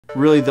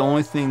Really, the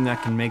only thing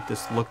that can make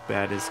this look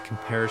bad is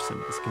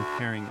comparison, is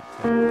comparing it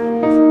to.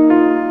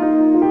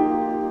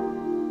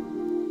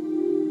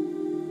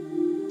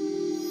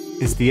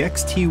 Is the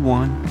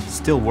X-T1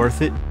 still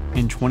worth it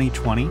in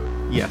 2020?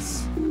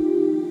 Yes.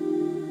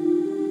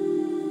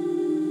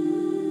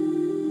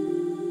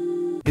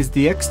 Is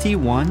the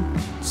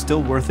X-T1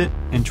 still worth it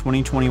in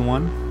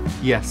 2021?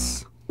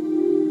 Yes.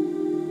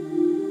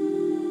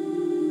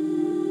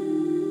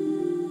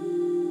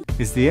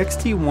 Is the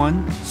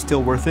X-T1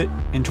 still worth it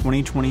in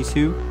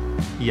 2022?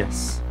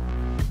 Yes.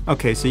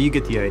 Okay, so you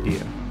get the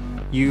idea.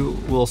 You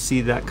will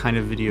see that kind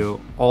of video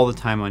all the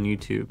time on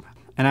YouTube.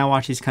 And I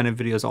watch these kind of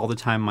videos all the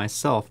time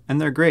myself, and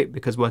they're great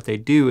because what they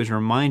do is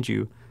remind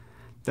you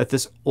that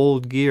this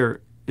old gear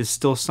is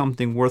still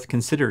something worth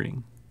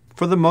considering.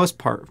 For the most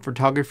part,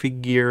 photography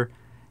gear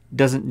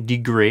doesn't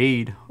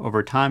degrade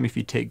over time if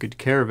you take good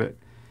care of it.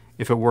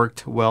 If it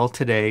worked well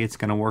today, it's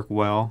going to work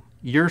well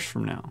years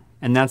from now.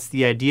 And that's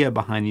the idea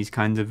behind these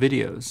kinds of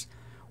videos.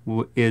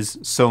 Is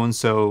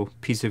so-and-so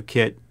piece of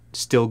kit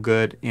still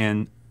good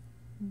in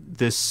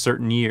this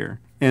certain year?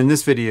 And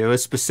this video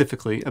is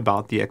specifically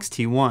about the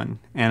X-T1.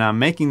 And I'm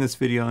making this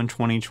video in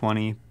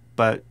 2020,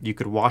 but you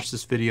could watch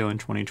this video in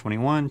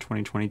 2021,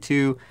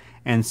 2022,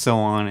 and so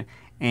on.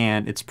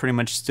 And it's pretty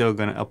much still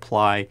going to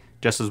apply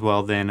just as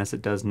well then as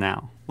it does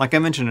now. Like I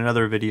mentioned in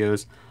other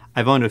videos,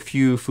 I've owned a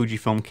few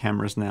Fujifilm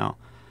cameras now.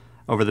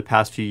 Over the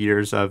past few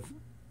years, I've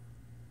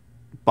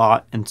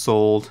bought and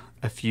sold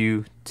a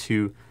few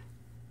to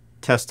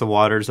test the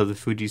waters of the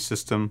Fuji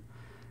system.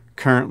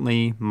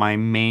 Currently, my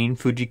main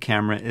Fuji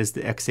camera is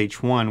the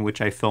X-H1, which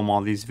I film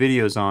all these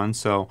videos on,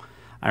 so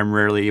I'm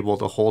rarely able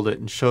to hold it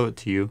and show it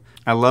to you.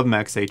 I love my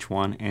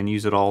X-H1 and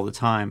use it all the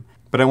time,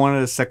 but I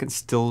wanted a second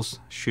stills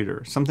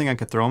shooter, something I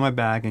could throw in my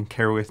bag and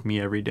carry with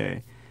me every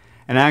day.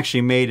 And I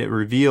actually made a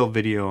reveal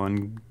video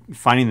on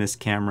finding this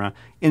camera.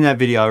 In that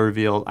video I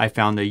revealed I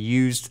found a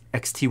used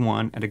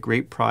X-T1 at a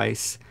great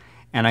price,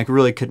 and I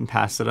really couldn't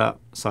pass it up,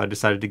 so I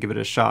decided to give it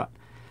a shot.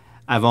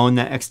 I've owned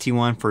that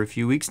X-T1 for a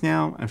few weeks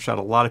now. I've shot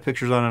a lot of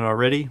pictures on it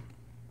already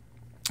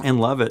and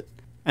love it.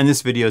 And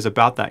this video is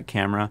about that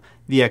camera,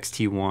 the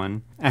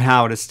X-T1, and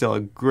how it is still a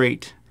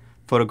great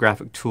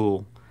photographic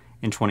tool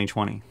in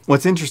 2020.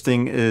 What's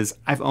interesting is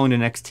I've owned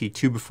an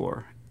X-T2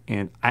 before,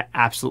 and I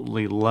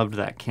absolutely loved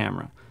that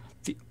camera.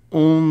 The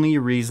only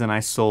reason I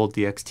sold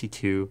the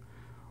X-T2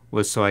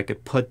 was so I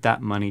could put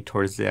that money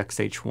towards the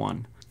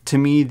X-H1. To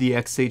me, the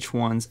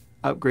X-H1's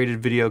upgraded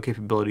video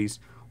capabilities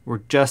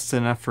were just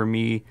enough for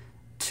me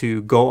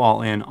to go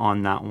all in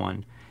on that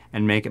one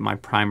and make it my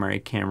primary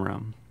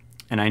camera.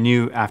 And I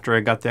knew after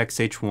I got the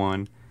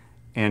X-H1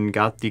 and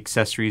got the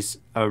accessories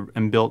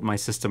and built my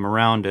system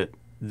around it,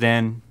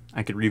 then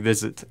I could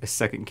revisit a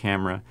second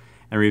camera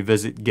and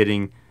revisit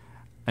getting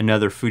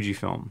another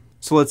Fujifilm.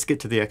 So let's get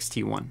to the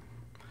X-T1.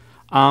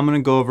 I'm going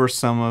to go over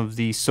some of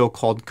the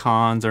so-called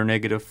cons or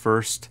negative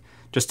first,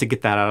 just to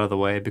get that out of the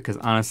way, because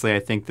honestly I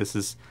think this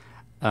is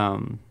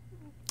kind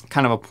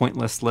of a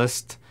pointless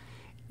list.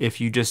 If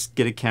you just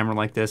get a camera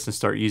like this and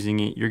start using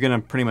it, you're going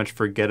to pretty much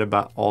forget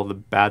about all the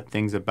bad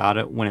things about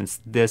it when it's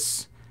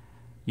this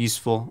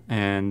useful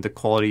and the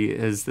quality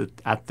is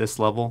at this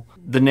level.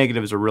 The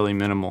negatives are really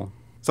minimal.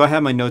 So I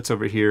have my notes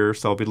over here,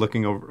 so I'll be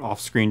looking over off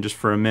screen just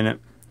for a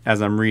minute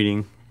as I'm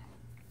reading.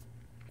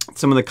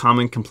 Some of the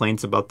common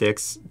complaints about the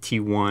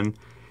X-T1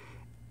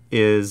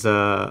 is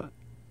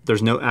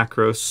there's no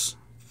Acros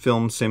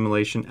film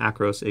simulation.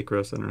 Acros, I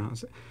don't know how to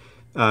say.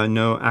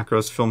 No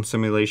Acros film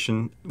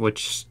simulation,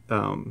 which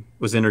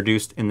was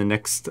introduced in the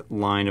next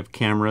line of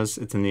cameras.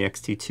 It's in the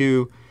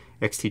X-T2,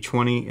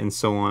 X-T20, and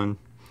so on.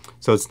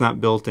 So it's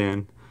not built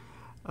in.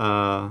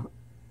 None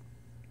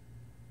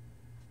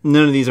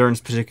of these are in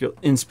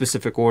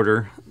specific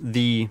order.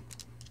 The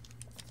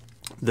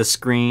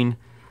screen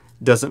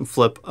doesn't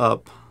flip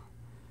up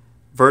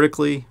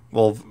vertically.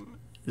 Well,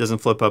 it doesn't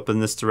flip up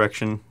in this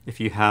direction if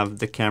you have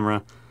the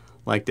camera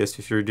like this,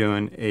 if you're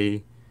doing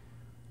a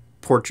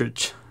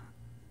portrait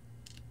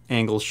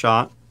angle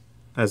shot,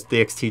 as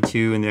the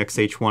X-T2 and the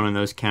X-H1 and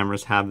those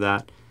cameras have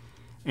that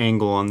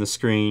angle on the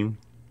screen.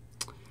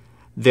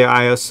 The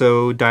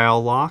ISO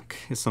dial lock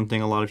is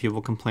something a lot of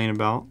people complain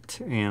about,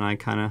 and I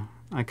kind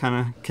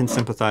of can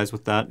sympathize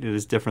with that. It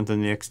is different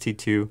than the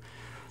X-T2.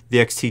 The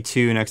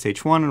X-T2 and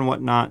X-H1 and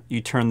whatnot, you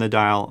turn the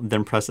dial,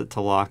 then press it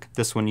to lock.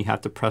 This one you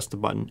have to press the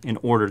button in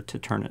order to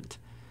turn it.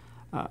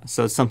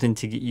 So it's something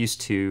to get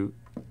used to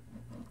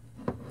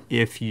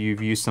if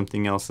you've used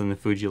something else in the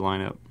Fuji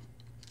lineup.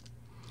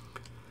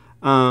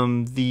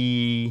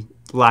 The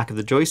lack of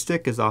the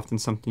joystick is often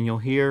something you'll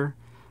hear.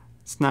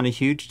 It's not a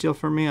huge deal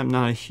for me. I'm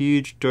not a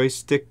huge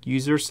joystick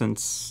user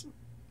since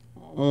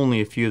only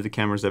a few of the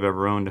cameras I've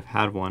ever owned have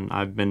had one.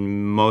 I've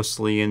been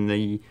mostly in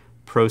the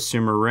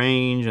prosumer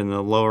range and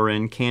the lower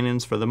end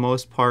Canons for the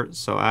most part,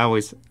 so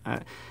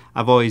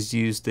I've always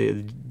used the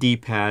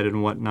D-pad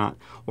and whatnot,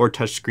 or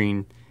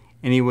touchscreen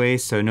anyway,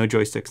 so no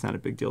joystick's not a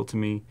big deal to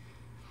me.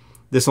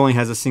 This only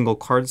has a single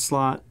card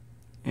slot.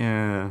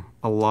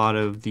 A lot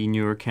of the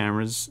newer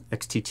cameras,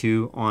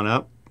 X-T2 on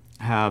up,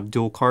 have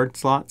dual card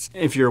slots.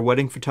 If you're a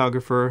wedding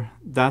photographer,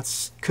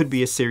 that's could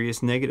be a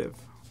serious negative.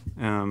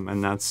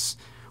 And that's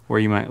where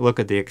you might look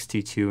at the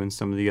X-T2 and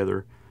some of the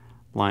other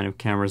line of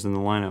cameras in the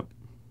lineup.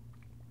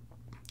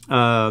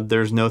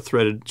 There's no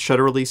threaded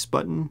shutter release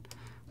button,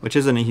 which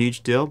isn't a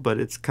huge deal, but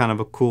it's kind of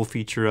a cool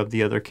feature of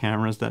the other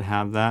cameras that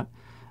have that.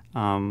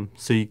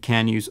 So you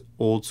can use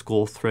old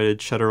school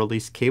threaded shutter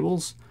release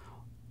cables,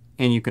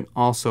 and you can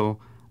also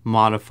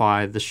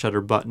modify the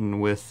shutter button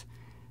with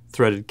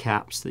threaded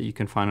caps that you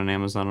can find on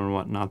Amazon and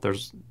whatnot.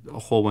 There's a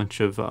whole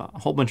bunch of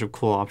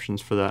cool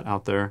options for that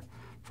out there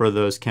for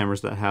those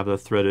cameras that have the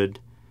threaded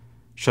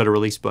shutter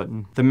release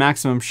button. The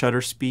maximum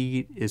shutter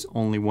speed is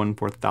only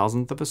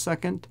 1/4000th of a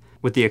second.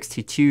 With the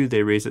X-T2,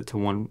 they raise it to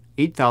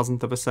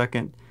 1/8000th of a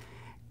second,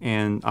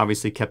 and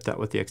obviously kept that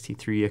with the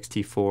X-T3,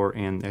 X-T4,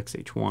 and the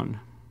X-H1.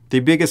 The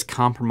biggest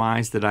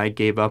compromise that I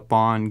gave up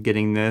on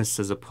getting this,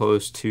 as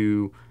opposed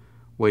to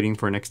waiting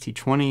for an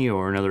X-T20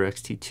 or another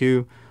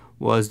X-T2,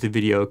 was the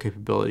video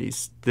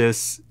capabilities.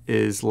 This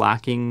is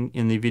lacking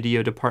in the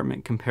video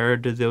department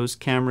compared to those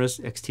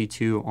cameras,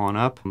 X-T2 on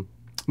up.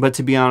 But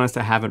to be honest,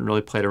 I haven't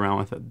really played around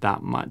with it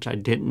that much. I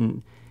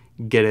didn't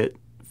get it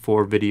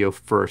for video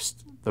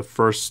first.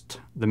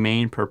 The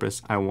main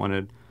purpose I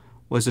wanted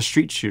was a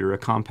street shooter, a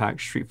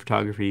compact street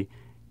photography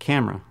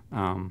camera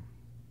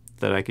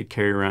that I could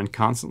carry around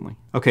constantly.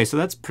 Okay, so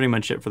that's pretty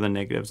much it for the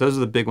negatives. Those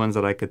are the big ones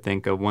that I could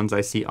think of, ones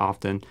I see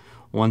often,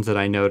 ones that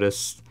I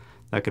noticed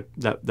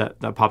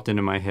that popped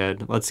into my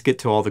head. Let's get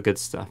to all the good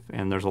stuff,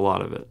 and there's a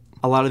lot of it.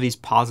 A lot of these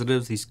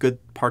positives, these good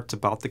parts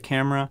about the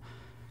camera,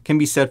 can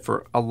be said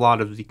for a lot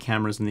of the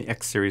cameras in the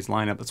X series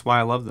lineup. That's why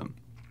I love them.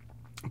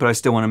 But I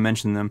still want to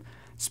mention them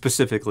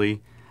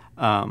specifically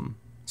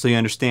so you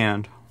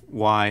understand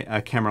why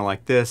a camera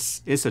like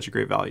this is such a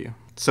great value.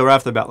 So right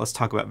off the bat, let's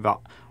talk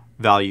about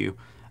value,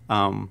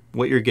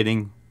 what you're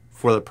getting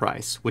for the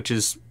price, which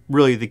is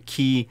really the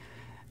key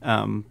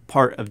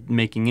part of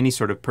making any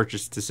sort of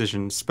purchase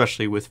decision,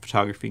 especially with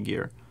photography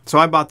gear. So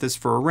I bought this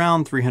for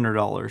around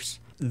 $300.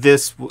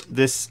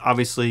 This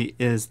obviously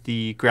is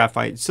the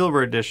graphite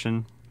silver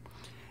edition.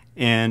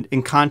 And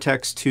in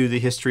context to the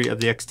history of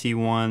the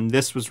X-T1,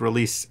 this was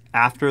released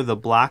after the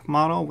black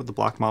model. The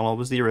black model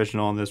was the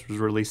original, and this was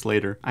released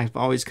later. I've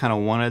always kind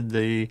of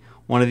wanted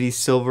one of these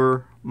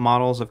silver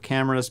models of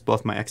cameras,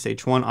 both my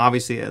X-H1.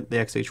 Obviously, the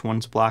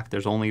X-H1's black.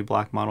 There's only a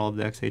black model of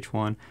the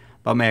X-H1.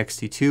 But my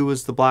X-T2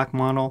 was the black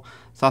model.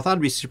 So I thought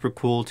it'd be super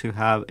cool to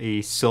have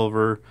a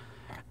silver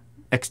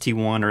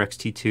X-T1 or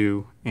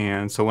X-T2.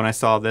 And so when I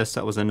saw this,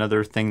 that was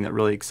another thing that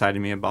really excited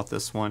me about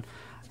this one.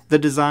 The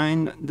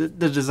design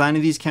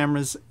of these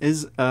cameras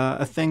is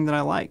a thing that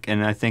I like,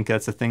 and I think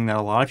that's a thing that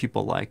a lot of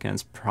people like, and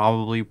it's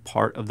probably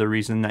part of the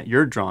reason that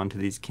you're drawn to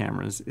these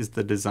cameras is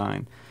the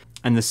design.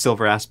 And the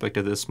silver aspect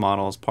of this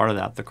model is part of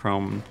that, the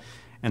chrome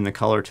and the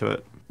color to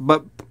it.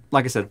 But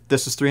like I said,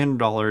 this is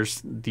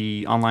 $300.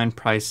 The online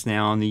price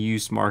now in the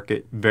used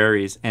market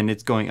varies, and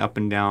it's going up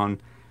and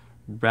down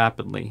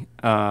rapidly.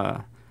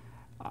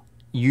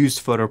 Used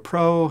Photo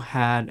Pro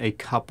had a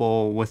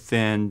couple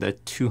within the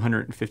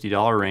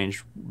 $250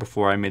 range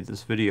before I made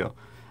this video.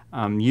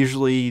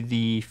 Usually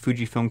the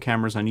Fujifilm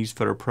cameras on Used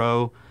Photo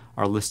Pro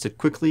are listed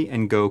quickly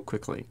and go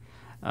quickly.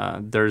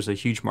 There's a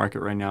huge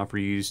market right now for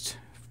used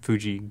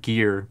Fuji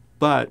gear,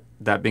 but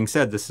that being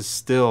said, this is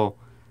still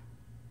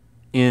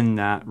in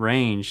that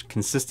range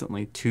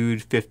consistently,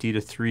 $250 to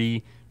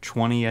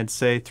 $320, I'd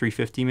say,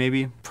 $350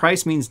 maybe.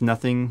 Price means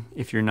nothing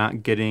if you're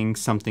not getting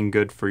something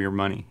good for your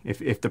money.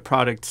 If the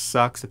product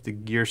sucks, if the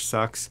gear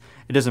sucks,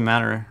 it doesn't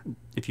matter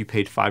if you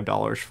paid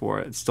 $5 for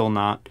it. It's still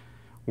not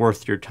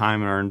worth your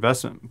time or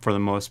investment for the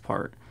most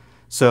part.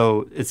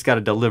 So it's got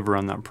to deliver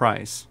on that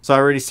price. So I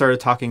already started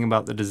talking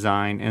about the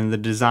design, and the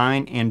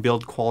design and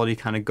build quality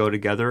kind of go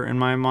together in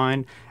my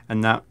mind,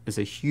 and that is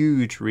a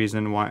huge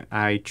reason why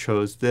I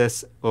chose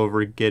this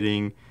over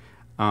getting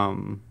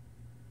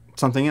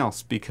something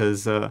else,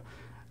 because I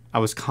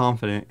was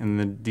confident in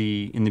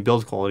the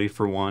build quality,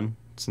 for one,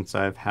 since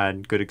I've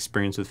had good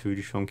experience with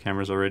Fujifilm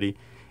cameras already,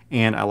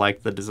 and I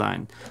like the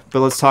design.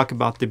 But let's talk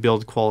about the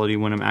build quality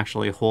when I'm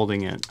actually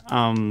holding it.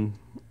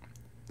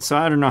 So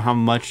I don't know how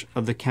much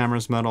of the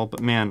camera's metal,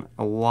 but man,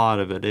 a lot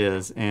of it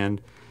is, and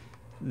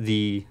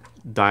the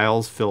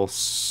dials feel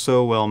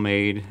so well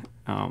made.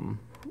 I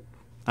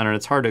don't know,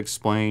 it's hard to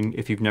explain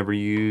if you've never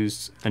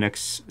used an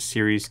X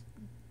series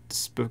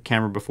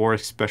camera before,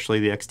 especially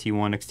the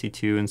X-T1,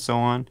 X-T2, and so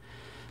on.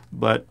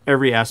 But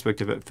every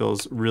aspect of it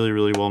feels really,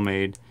 really well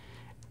made.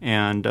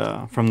 And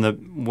from the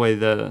way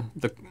the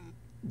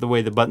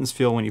way the buttons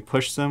feel when you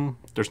push them,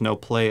 there's no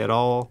play at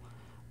all.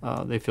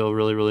 They feel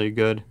really, really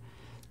good.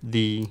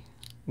 The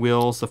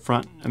wheels, the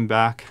front and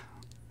back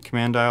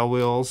command dial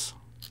wheels,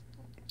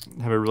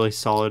 have a really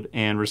solid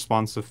and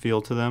responsive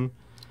feel to them.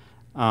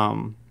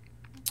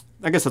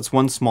 I guess that's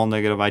one small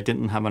negative I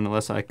didn't have on the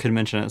list. I could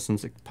mention it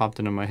since it popped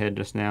into my head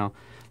just now.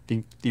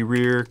 The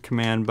rear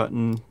command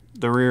button,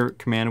 the rear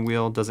command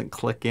wheel doesn't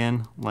click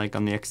in like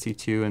on the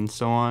X-T2 and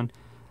so on.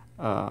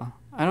 I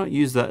don't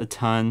use that a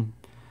ton,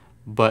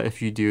 but if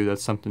you do,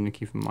 that's something to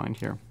keep in mind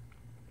here.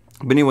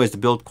 But anyways, the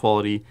build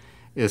quality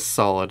is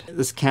solid.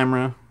 This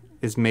camera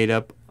is made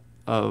up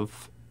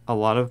of a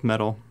lot of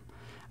metal.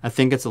 I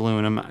think it's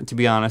aluminum. To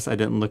be honest, I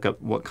didn't look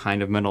up what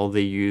kind of metal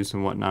they use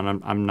and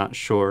whatnot. I'm not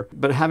sure.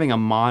 But having a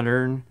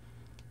modern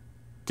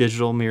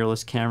digital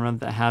mirrorless camera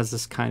that has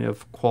this kind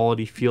of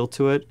quality feel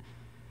to it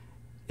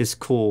is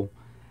cool.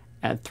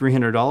 At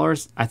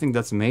 $300, I think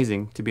that's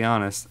amazing, to be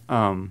honest.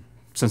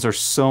 Since there's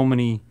so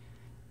many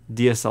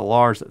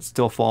DSLRs that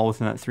still fall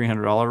within that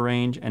 $300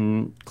 range,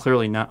 and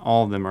clearly not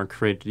all of them are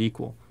created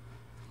equal.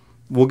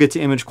 We'll get to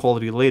image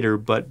quality later,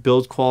 but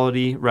build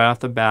quality right off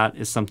the bat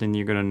is something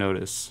you're going to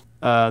notice.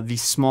 The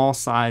small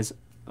size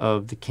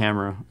of the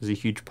camera is a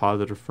huge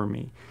positive for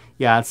me.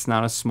 Yeah, it's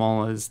not as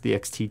small as the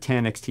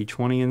X-T10,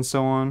 X-T20, and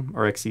so on,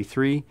 or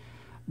X-T3,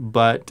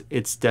 but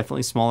it's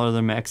definitely smaller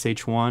than my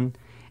X-H1.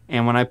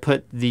 And when I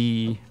put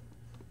a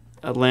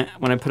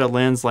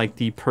lens like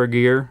the Per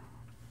Gear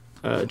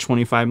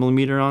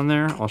 25mm on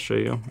there, I'll show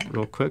you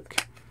real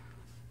quick.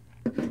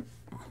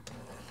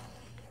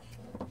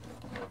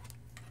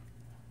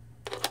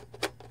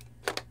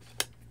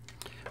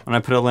 When I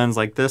put a lens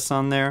like this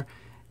on there,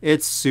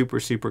 it's super,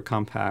 super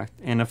compact.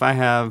 And if I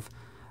have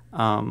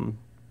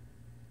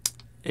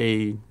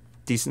a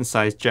decent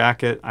sized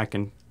jacket, I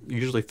can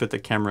usually fit the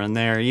camera in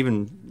there.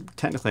 Even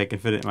technically I can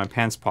fit it in my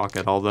pants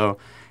pocket, although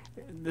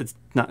it's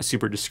not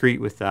super discreet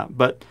with that.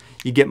 But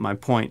you get my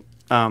point.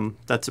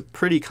 That's a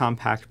pretty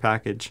compact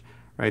package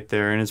right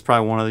there, and it's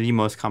probably one of the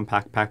most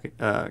compact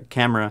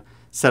camera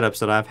setups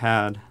that I've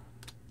had.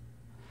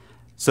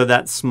 So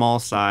that small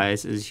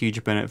size is a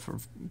huge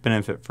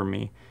benefit for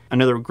me.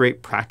 Another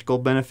great practical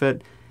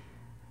benefit,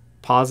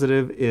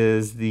 positive,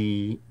 is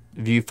the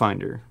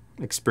viewfinder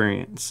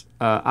experience.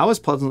 I was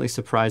pleasantly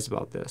surprised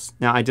about this.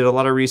 Now, I did a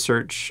lot of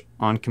research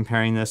on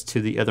comparing this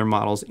to the other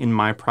models in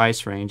my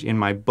price range, in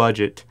my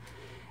budget,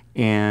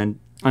 and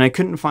I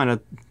couldn't find a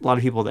lot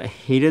of people that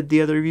hated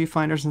the other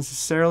viewfinders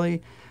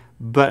necessarily,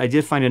 but I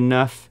did find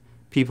enough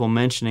people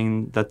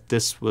mentioning that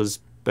this was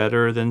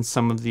better than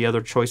some of the other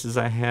choices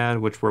I had,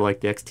 which were like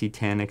the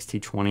X-T10,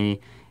 X-T20,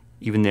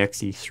 even the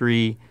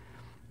X-T3.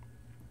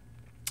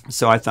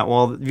 So I thought,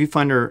 well, the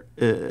viewfinder,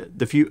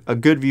 a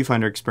good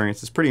viewfinder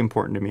experience is pretty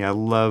important to me. I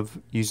love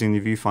using the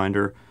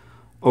viewfinder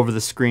over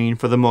the screen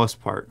for the most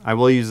part. I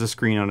will use the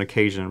screen on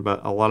occasion,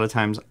 but a lot of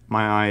times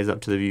my eye is up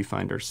to the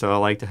viewfinder. So I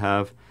like to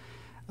have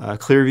a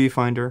clear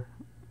viewfinder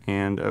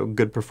and a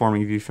good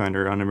performing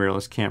viewfinder on a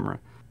mirrorless camera.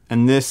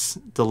 And this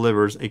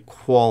delivers a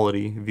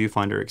quality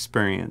viewfinder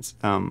experience.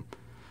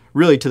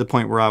 Really to the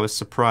point where I was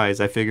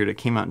surprised. I figured it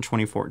came out in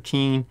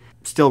 2014,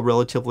 still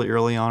relatively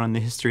early on in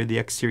the history of the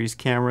X series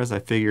cameras. I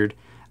figured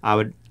I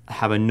would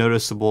have a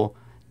noticeable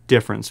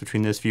difference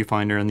between this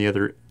viewfinder and the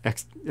other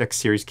X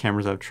series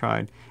cameras I've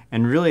tried.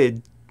 And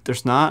really,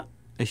 there's not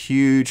a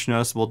huge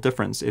noticeable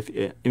difference. If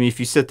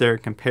you sit there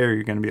and compare,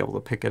 you're going to be able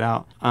to pick it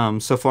out.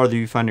 So far,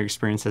 the viewfinder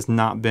experience has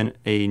not been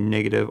a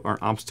negative or an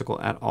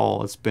obstacle at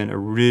all. It's been a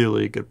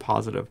really good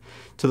positive,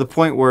 to the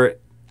point where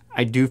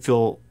I do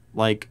feel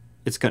like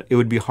it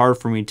would be hard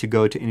for me to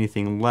go to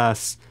anything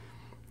less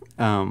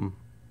in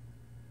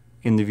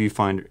the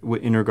viewfinder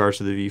in regards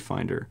to the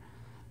viewfinder.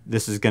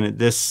 This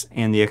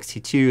and the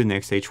X-T2 and the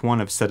X-H1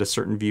 have set a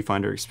certain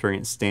viewfinder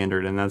experience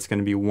standard, and that's going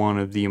to be one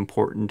of the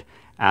important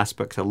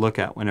aspects I look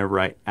at whenever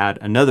I add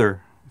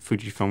another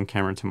Fujifilm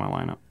camera to my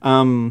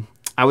lineup.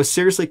 I was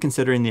seriously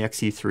considering the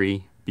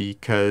X-T3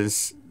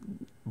 because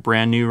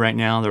brand new right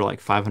now, they're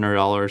like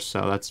 $500,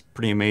 so that's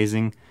pretty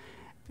amazing.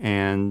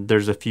 And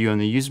there's a few on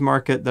the used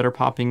market that are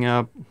popping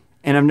up.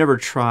 And I've never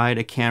tried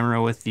a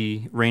camera with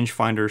the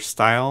rangefinder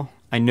style.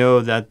 I know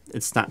that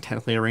it's not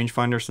technically a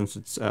rangefinder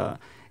since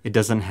it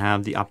doesn't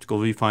have the optical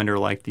viewfinder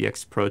like the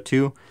X Pro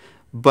 2,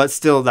 but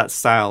still that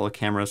style of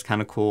camera is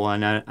kind of cool,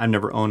 and I've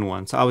never owned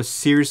one. So I was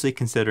seriously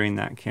considering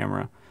that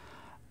camera.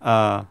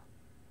 I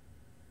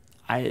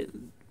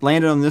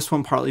landed on this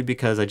one partly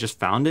because I just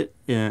found it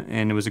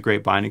and it was a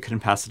great buy and I couldn't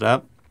pass it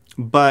up.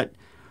 But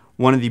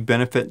one of the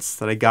benefits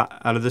that I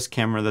got out of this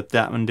camera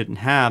that one didn't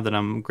have, that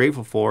I'm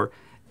grateful for,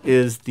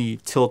 is the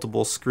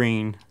tiltable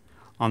screen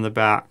on the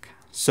back.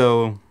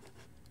 So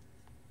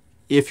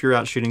if you're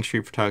out shooting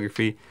street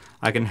photography,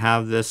 I can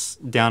have this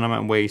down on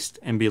my waist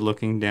and be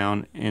looking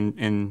down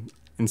and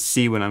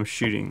see when I'm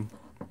shooting.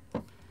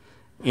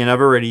 And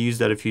I've already used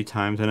that a few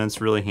times, and it's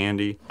really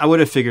handy. I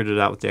would have figured it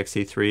out with the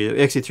X-T3.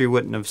 The X-T3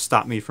 wouldn't have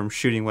stopped me from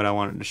shooting what I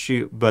wanted to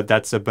shoot, but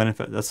that's a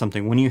benefit. That's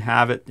something, when you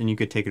have it, then you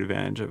could take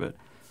advantage of it.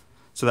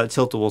 So that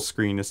tiltable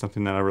screen is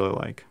something that I really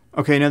like.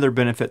 Okay, another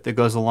benefit that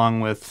goes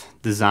along with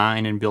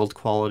design and build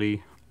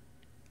quality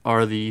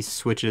are the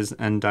switches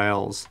and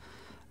dials.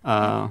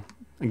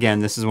 Again,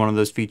 this is one of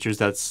those features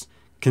that's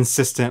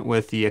consistent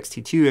with the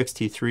X-T2,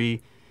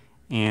 X-T3,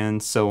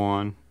 and so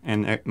on,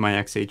 and my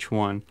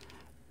X-H1.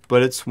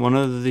 But it's one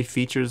of the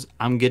features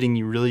I'm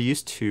getting really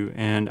used to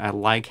and I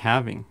like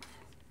having.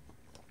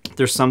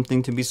 There's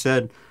something to be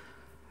said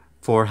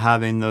for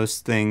having those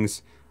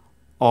things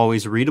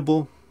always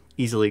readable,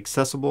 easily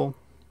accessible.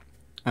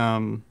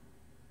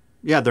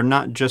 Yeah, they're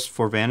not just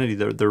for vanity.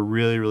 They're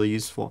really, really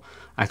useful.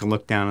 I can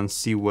look down and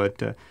see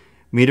what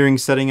metering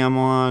setting I'm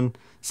on,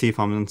 see if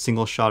I'm in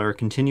single shot or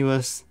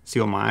continuous, see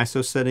what my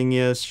ISO setting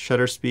is,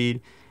 shutter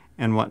speed,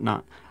 and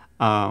whatnot.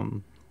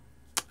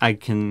 I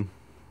can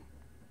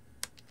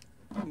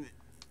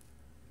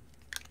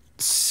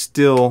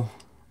still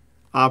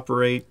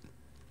operate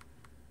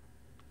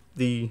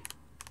the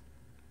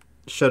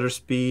shutter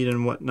speed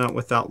and whatnot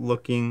without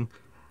looking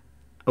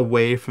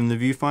away from the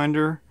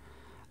viewfinder.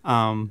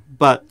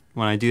 But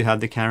when I do have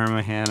the camera in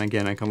my hand,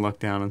 again, I can look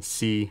down and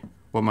see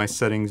what my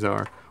settings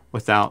are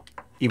without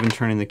even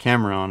turning the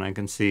camera on. I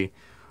can see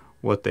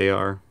what they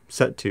are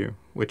set to,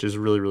 which is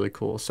really, really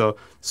cool. So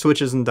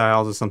switches and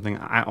dials is something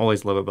I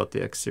always love about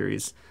the X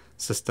series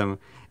system.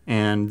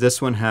 And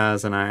this one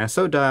has an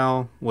ISO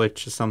dial,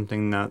 which is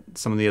something that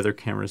some of the other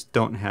cameras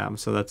don't have.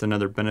 So that's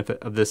another benefit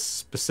of this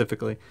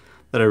specifically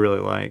that I really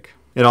like.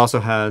 It also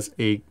has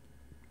a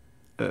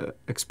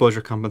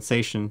exposure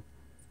compensation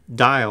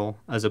dial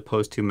as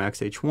opposed to Max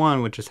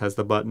H1, which just has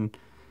the button,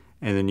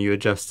 and then you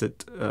adjust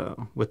it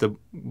with the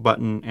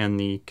button and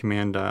the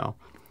command dial.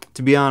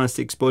 To be honest,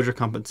 the exposure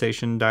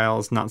compensation dial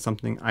is not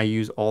something I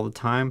use all the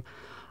time.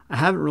 I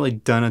haven't really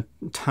done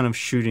a ton of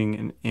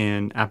shooting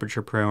in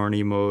aperture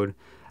priority mode.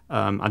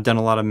 I've done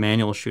a lot of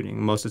manual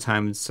shooting. Most of the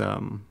time it's,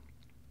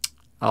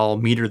 I'll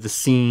meter the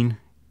scene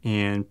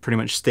and pretty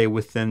much stay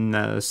within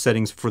the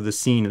settings for the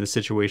scene and the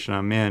situation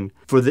I'm in.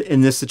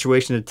 In this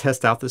situation, to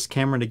test out this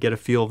camera to get a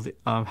feel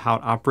of how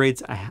it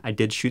operates, I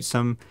did shoot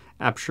some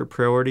aperture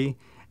priority,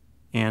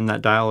 and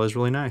that dial is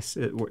really nice.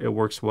 It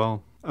works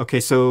well. Okay,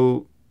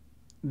 so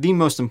the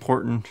most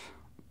important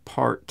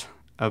part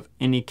of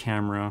any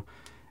camera,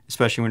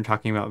 especially when you're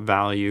talking about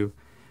value,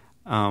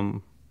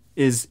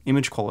 is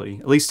image quality,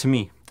 at least to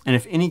me. And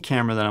if any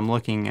camera that I'm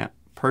looking at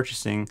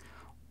purchasing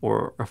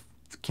or a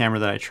camera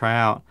that I try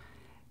out,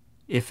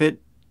 if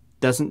it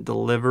doesn't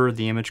deliver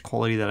the image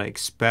quality that I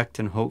expect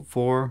and hope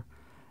for,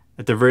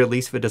 at the very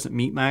least, if it doesn't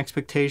meet my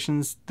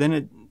expectations,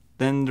 then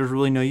there's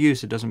really no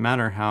use. It doesn't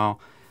matter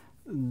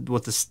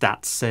what the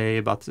stats say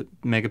about the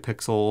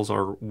megapixels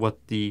or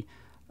what the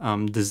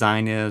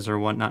design is or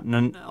whatnot.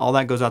 All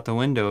that goes out the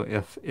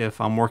window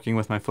if I'm working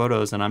with my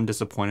photos and I'm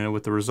disappointed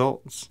with the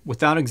results.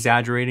 Without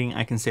exaggerating,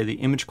 I can say the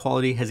image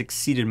quality has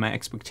exceeded my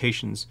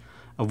expectations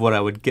of what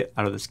I would get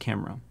out of this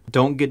camera.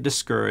 Don't get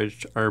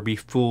discouraged or be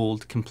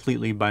fooled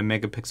completely by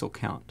megapixel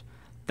count.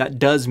 That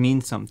does mean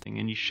something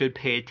and you should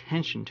pay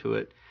attention to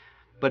it,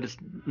 but it's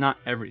not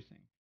everything.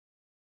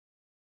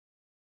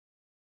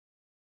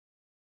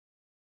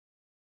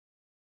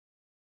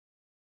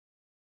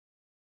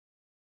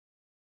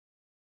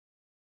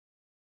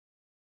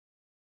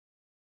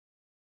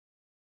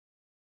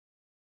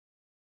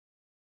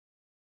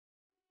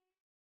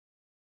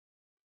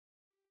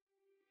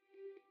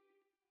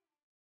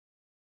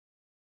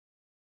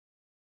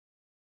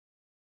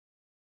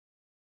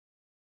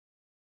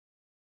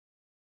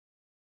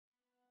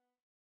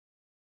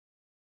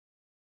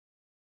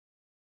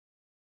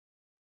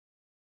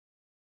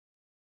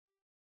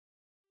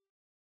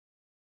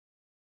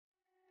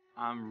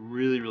 I'm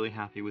really, really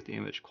happy with the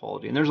image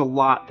quality. And there's a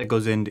lot that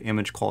goes into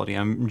image quality.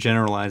 I'm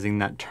generalizing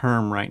that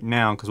term right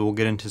now because we'll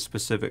get into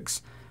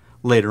specifics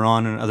later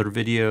on in other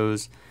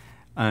videos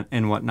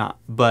and whatnot.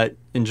 But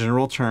in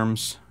general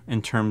terms,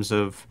 in terms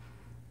of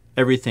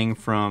everything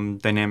from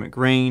dynamic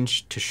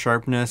range to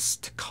sharpness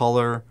to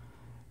color,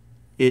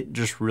 it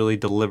just really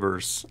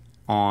delivers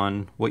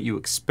on what you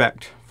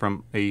expect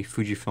from a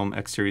Fujifilm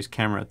X series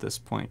camera at this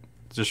point.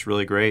 It's just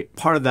really great.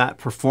 Part of that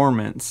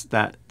performance,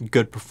 that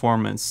good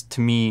performance,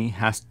 to me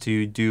has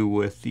to do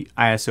with the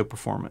ISO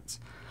performance.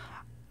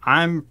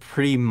 I'm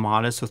pretty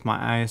modest with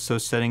my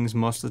ISO settings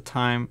most of the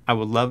time. I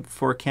would love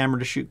for a camera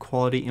to shoot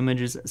quality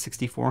images at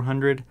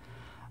 6400.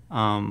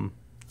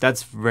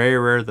 That's very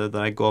rare that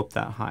I go up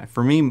that high.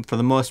 For me, for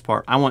the most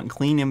part, I want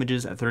clean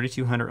images at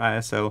 3200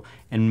 ISO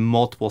in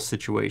multiple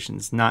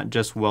situations, not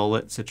just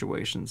well-lit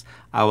situations.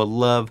 I would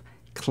love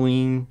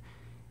clean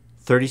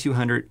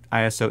 3200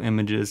 ISO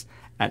images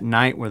at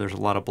night where there's a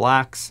lot of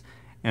blacks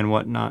and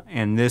whatnot,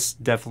 and this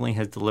definitely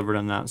has delivered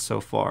on that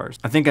so far.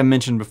 I think I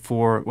mentioned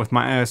before with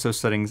my ISO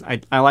settings,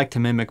 I like to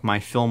mimic my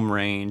film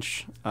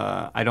range.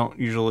 I don't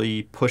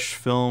usually push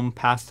film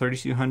past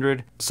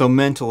 3200, so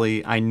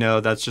mentally I know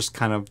that's just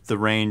kind of the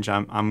range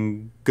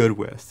I'm good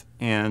with,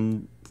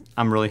 and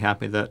I'm really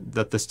happy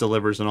that this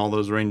delivers in all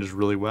those ranges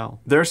really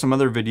well. There are some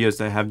other videos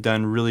that have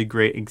done really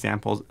great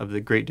examples of the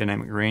great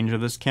dynamic range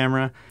of this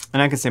camera,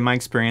 and I can say my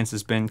experience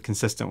has been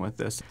consistent with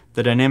this.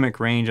 The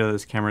dynamic range of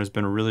this camera has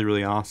been really,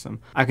 really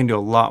awesome. I can do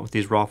a lot with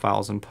these raw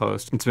files in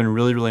post. It's been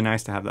really, really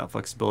nice to have that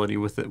flexibility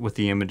with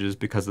the images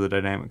because of the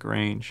dynamic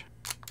range.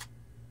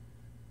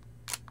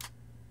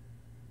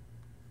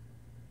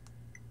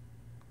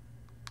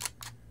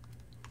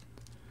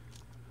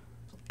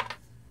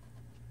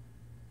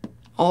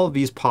 All of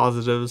these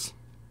positives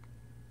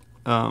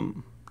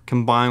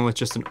combined with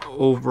just an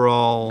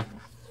overall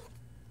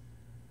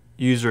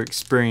user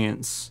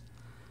experience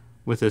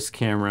with this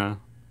camera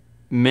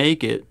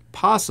make it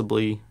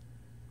possibly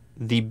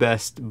the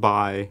best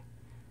buy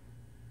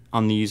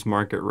on the used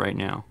market right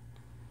now.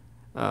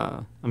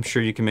 I'm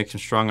sure you can make some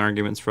strong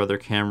arguments for other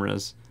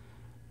cameras,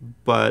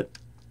 but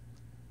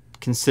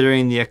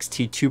considering the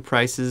X-T2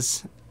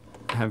 prices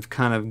have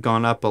kind of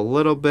gone up a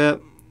little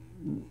bit,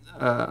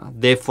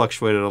 they've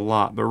fluctuated a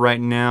lot. But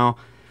right now,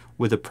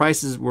 with the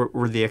prices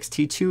where the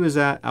X-T2 is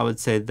at, I would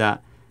say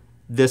that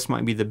this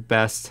might be the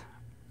best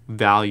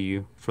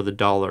value for the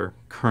dollar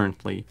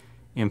currently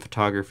in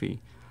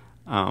photography.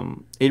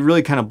 It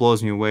really kind of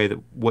blows me away that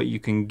what you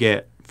can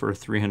get for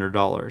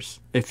 $300.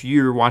 If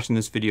you're watching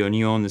this video and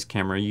you own this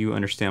camera, you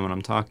understand what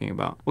I'm talking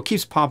about. What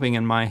keeps popping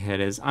in my head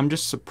is I'm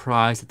just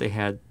surprised that they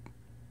had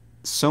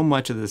so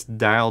much of this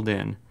dialed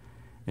in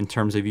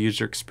terms of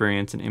user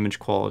experience and image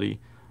quality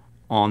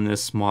on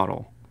this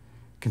model,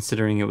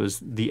 considering it was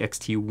the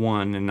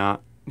X-T1 and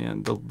not, you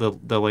know,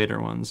 the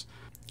later ones.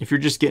 If you're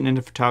just getting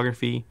into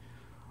photography,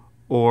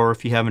 or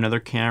if you have another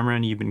camera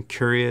and you've been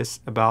curious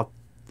about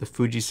the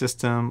Fuji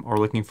system or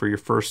looking for your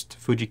first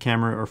Fuji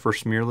camera or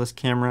first mirrorless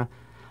camera,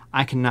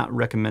 I cannot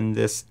recommend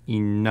this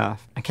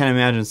enough. I can't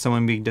imagine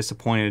someone being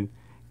disappointed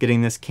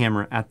getting this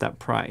camera at that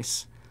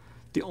price.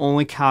 The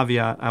only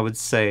caveat I would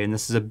say, and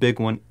this is a big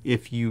one,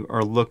 if you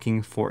are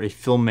looking for a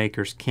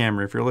filmmaker's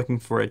camera, if you're looking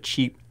for a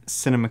cheap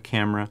cinema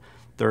camera,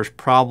 there's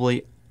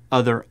probably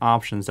other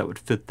options that would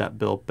fit that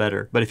bill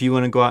better. But if you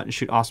want to go out and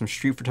shoot awesome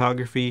street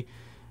photography,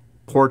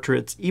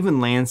 portraits, even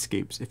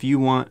landscapes, if you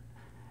want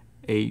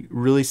a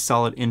really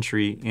solid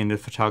entry into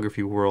the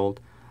photography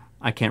world,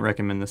 I can't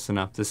recommend this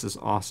enough. This is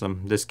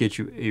awesome. This gets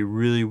you a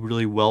really,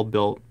 really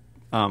well-built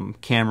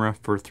camera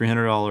for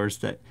 $300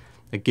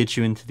 that gets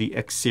you into the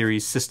X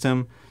series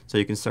system, so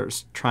you can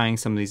start trying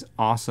some of these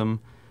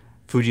awesome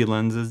Fuji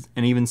lenses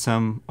and even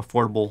some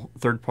affordable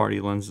third-party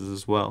lenses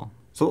as well.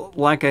 So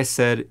like I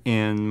said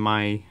in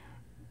my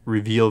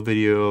reveal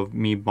video of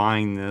me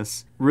buying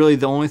this, really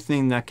the only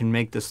thing that can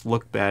make this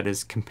look bad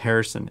is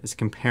comparison, is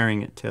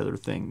comparing it to other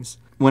things.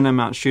 When I'm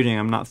out shooting,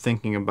 I'm not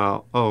thinking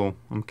about, oh,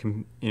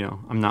 I'm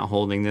not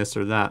holding this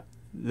or that.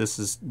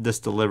 This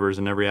delivers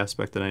in every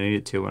aspect that I need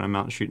it to when I'm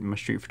out shooting my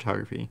street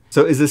photography.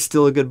 So is this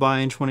still a good buy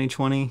in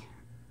 2020,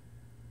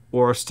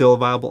 or still a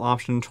viable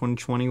option in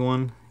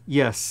 2021?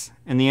 Yes,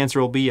 and the answer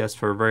will be yes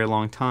for a very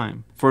long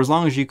time. For as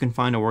long as you can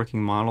find a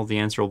working model, the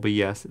answer will be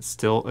yes. It's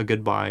still a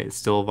good buy. It's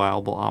still a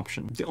viable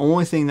option. The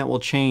only thing that will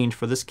change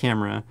for this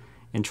camera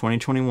in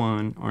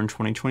 2021 or in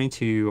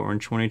 2022 or in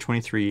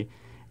 2023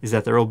 is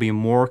that there will be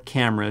more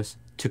cameras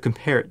to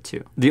compare it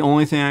to. The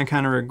only thing I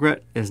kind of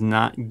regret is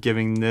not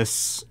giving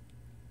this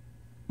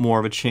more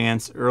of a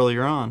chance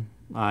earlier on.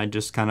 I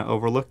just kind of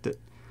overlooked it.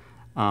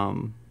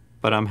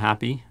 But I'm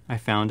happy I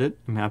found it.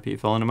 I'm happy it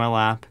fell into my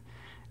lap.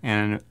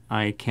 And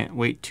I can't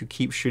wait to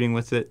keep shooting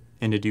with it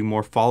and to do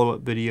more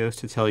follow-up videos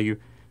to tell you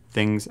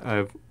things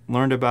I've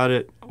learned about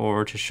it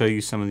or to show you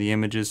some of the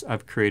images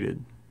I've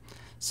created.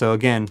 So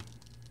again,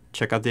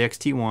 check out the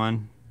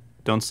X-T1.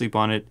 Don't sleep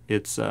on it.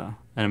 It's an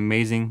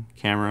amazing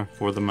camera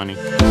for the money.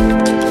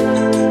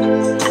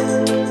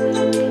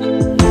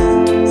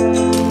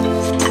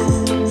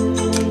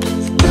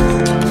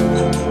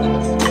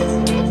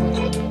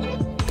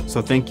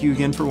 So thank you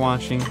again for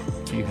watching.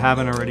 If you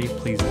haven't already,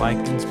 please like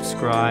and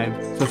subscribe.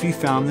 So if you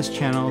found this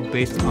channel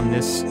based on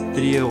this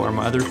video or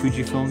my other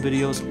Fujifilm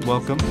videos,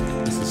 welcome.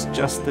 This is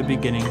just the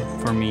beginning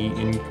for me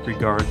in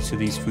regards to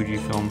these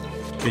Fujifilm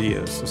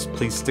videos. So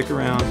please stick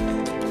around.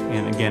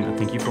 And again,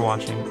 thank you for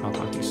watching. I'll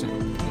talk to you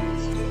soon.